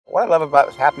What I love about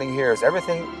what's happening here is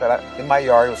everything in my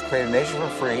yard was created nation for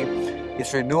free.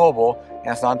 It's renewable and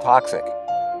it's non-toxic.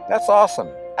 That's awesome.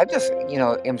 I just,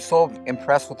 am so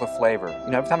impressed with the flavor.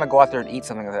 Every time I go out there and eat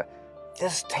something like that,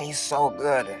 this tastes so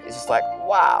good. It's just like,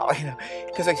 wow,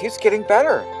 because it keeps getting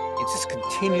better. It's just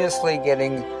continuously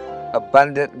getting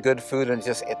abundant, good food, and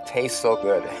it tastes so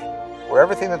good. Where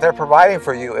everything that they're providing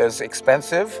for you is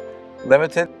expensive,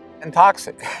 limited, and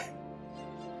toxic.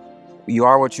 You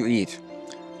are what you eat.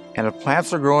 And if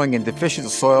plants are growing in deficient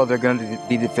soil, they're going to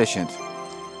be deficient.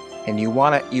 And you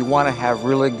want to have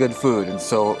really good food, and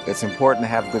so it's important to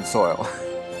have good soil.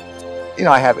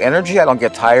 I have energy. I don't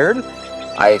get tired.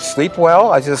 I sleep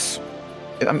well.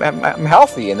 I'm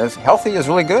healthy, and healthy is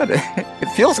really good.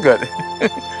 It feels good.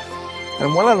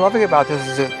 And what I'm loving about this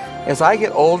is that as I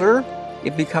get older,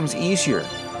 it becomes easier,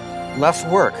 less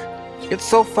work. It's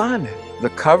so fun. The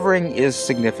covering is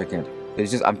significant.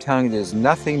 I'm telling you, there's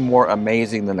nothing more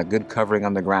amazing than a good covering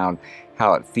on the ground,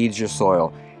 how it feeds your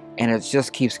soil. And it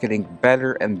just keeps getting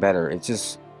better and better. It's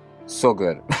just so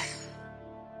good.